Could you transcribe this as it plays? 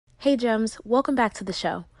Hey Gems, welcome back to the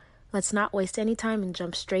show. Let's not waste any time and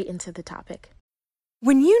jump straight into the topic.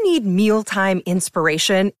 When you need mealtime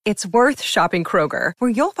inspiration, it's worth shopping Kroger, where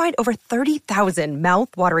you'll find over 30,000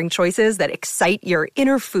 mouth-watering choices that excite your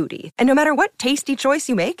inner foodie. And no matter what tasty choice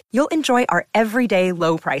you make, you'll enjoy our everyday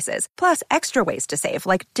low prices, plus extra ways to save,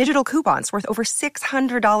 like digital coupons worth over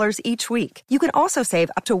 $600 each week. You can also save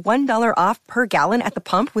up to $1 off per gallon at the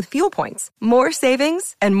pump with fuel points. More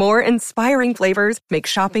savings and more inspiring flavors make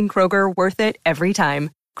shopping Kroger worth it every time.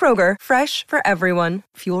 Kroger, fresh for everyone.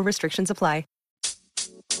 Fuel restrictions apply.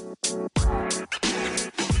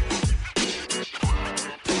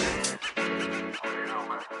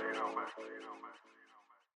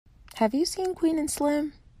 Have you seen Queen and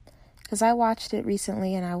Slim? Because I watched it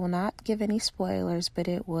recently and I will not give any spoilers, but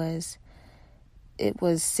it was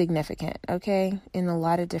significant, okay, in a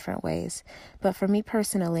lot of different ways. But for me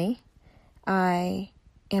personally, I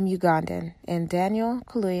am Ugandan, and Daniel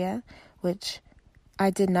Kaluuya, which I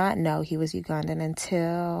did not know he was Ugandan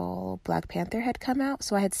until Black Panther had come out.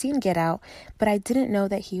 So I had seen Get Out, but I didn't know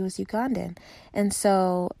that he was Ugandan. And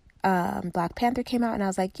so Black Panther came out and I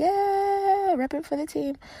was like, yeah, repping for the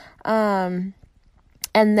team. And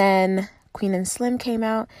then Queen and Slim came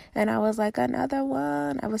out and I was like, another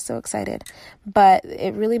one. I was so excited. But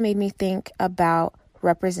it really made me think about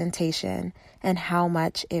representation and how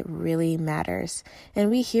much it really matters.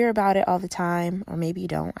 And we hear about it all the time, or maybe you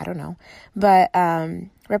don't, I don't know. But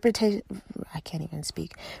Representation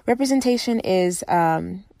is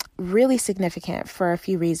really significant for a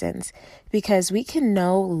few reasons, because we can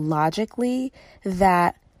know logically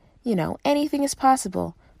that, anything is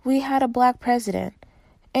possible. We had a Black president.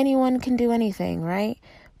 Anyone can do anything, right?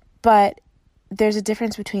 But there's a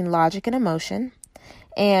difference between logic and emotion.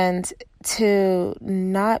 And to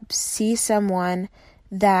not see someone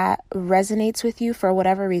that resonates with you for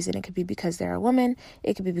whatever reason, it could be because they're a woman,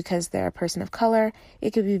 it could be because they're a person of color,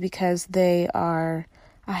 it could be because they are,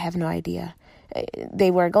 I have no idea,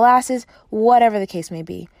 they wear glasses, whatever the case may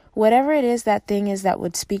be. Whatever it is that thing is that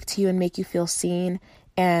would speak to you and make you feel seen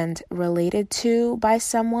and related to by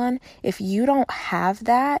someone, if you don't have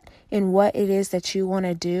that in what it is that you want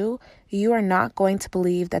to do, you are not going to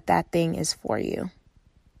believe that that thing is for you.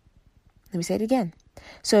 Let me say it again.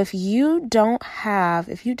 So if you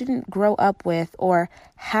didn't grow up with or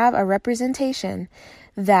have a representation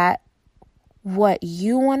that what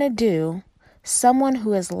you want to do, someone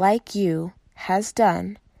who is like you has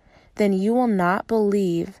done, then you will not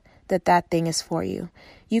believe that that thing is for you.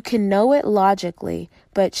 You can know it logically,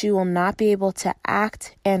 but you will not be able to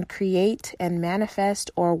act and create and manifest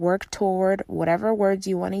or work toward whatever words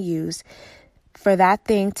you want to use for that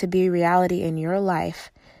thing to be reality in your life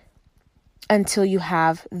until you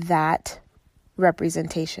have that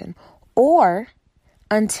representation, or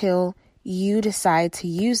until you decide to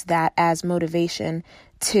use that as motivation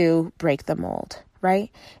to break the mold,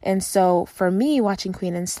 right? And so for me, watching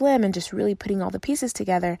Queen and Slim and just really putting all the pieces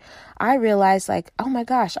together, I realized oh my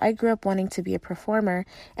gosh, I grew up wanting to be a performer,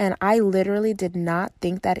 and I literally did not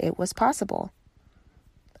think that it was possible.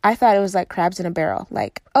 I thought it was like crabs in a barrel.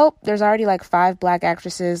 There's already 5 Black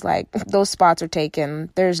actresses. Those spots are taken.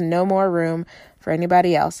 There's no more room for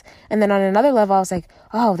anybody else. And then on another level, I was like,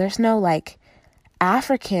 oh, there's no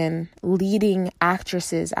African leading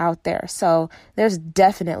actresses out there. So there's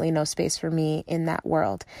definitely no space for me in that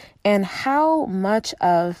world. And how much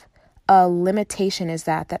of a limitation is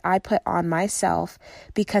that I put on myself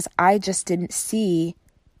because I just didn't see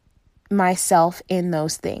myself in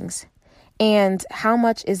those things. And how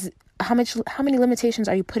many limitations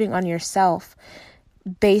are you putting on yourself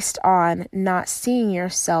based on not seeing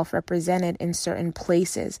yourself represented in certain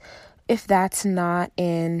places? If that's not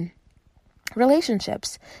in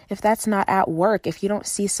relationships, if that's not at work, if you don't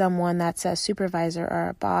see someone that's a supervisor or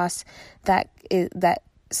a boss that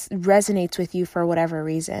resonates with you for whatever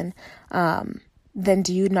reason, then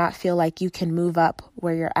do you not feel like you can move up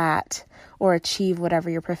where you're at or achieve whatever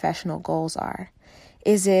your professional goals are?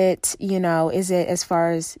 Is it as far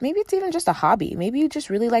as, maybe it's even just a hobby. Maybe you just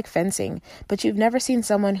really like fencing, but you've never seen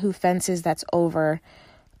someone who fences that's over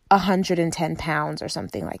 110 pounds or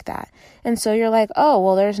something like that. And so you're like, oh,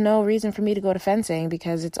 well, there's no reason for me to go to fencing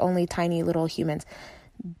because it's only tiny little humans.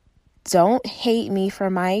 Don't hate me for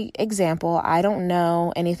my example. I don't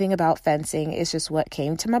know anything about fencing. It's just what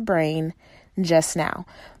came to my brain just now.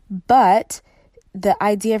 But the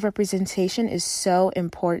idea of representation is so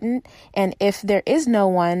important. And if there is no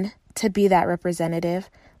one to be that representative,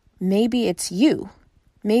 maybe it's you.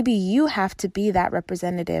 Maybe you have to be that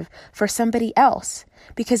representative for somebody else.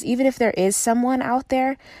 Because even if there is someone out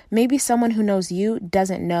there, maybe someone who knows you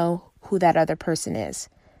doesn't know who that other person is.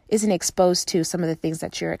 isn't exposed to some of the things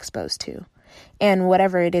that you're exposed to. And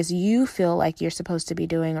whatever it is you feel like you're supposed to be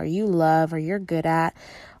doing, or you love, or you're good at,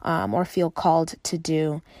 or feel called to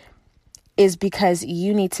do, is because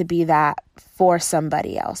you need to be that for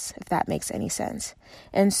somebody else, if that makes any sense.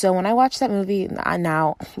 And so when I watched that movie,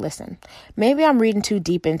 now listen, maybe I'm reading too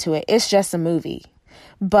deep into it. It's just a movie,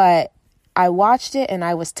 but I watched it and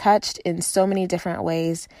I was touched in so many different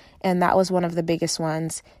ways. And that was one of the biggest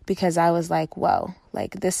ones, because I was like, whoa,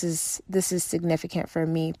 like this is significant for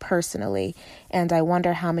me personally. And I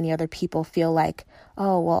wonder how many other people feel like,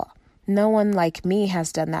 oh, well, no one like me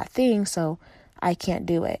has done that thing, so I can't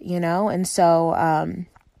do it, you know? And so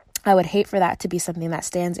I would hate for that to be something that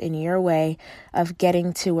stands in your way of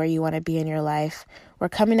getting to where you want to be in your life. We're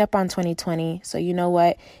coming up on 2020. So you know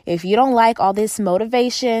what? If you don't like all this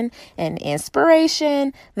motivation and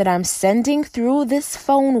inspiration that I'm sending through this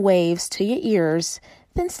phone waves to your ears,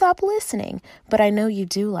 then stop listening. But I know you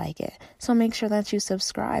do like it. So make sure that you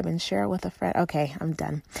subscribe and share it with a friend. Okay, I'm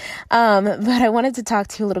done. But I wanted to talk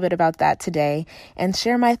to you a little bit about that today and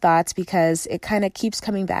share my thoughts, because it kind of keeps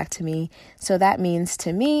coming back to me. So that means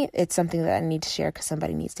to me, it's something that I need to share because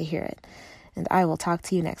somebody needs to hear it. And I will talk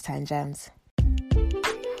to you next time, gems.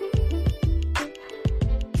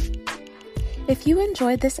 If you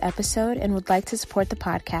enjoyed this episode and would like to support the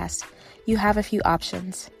podcast, you have a few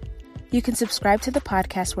options. You can subscribe to the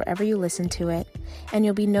podcast wherever you listen to it, and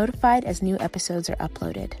you'll be notified as new episodes are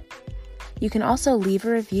uploaded. You can also leave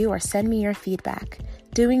a review or send me your feedback.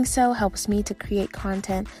 Doing so helps me to create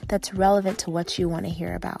content that's relevant to what you want to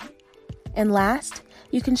hear about. And last,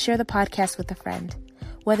 you can share the podcast with a friend.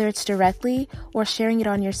 Whether it's directly or sharing it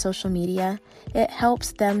on your social media, it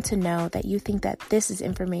helps them to know that you think that this is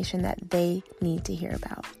information that they need to hear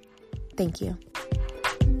about. Thank you.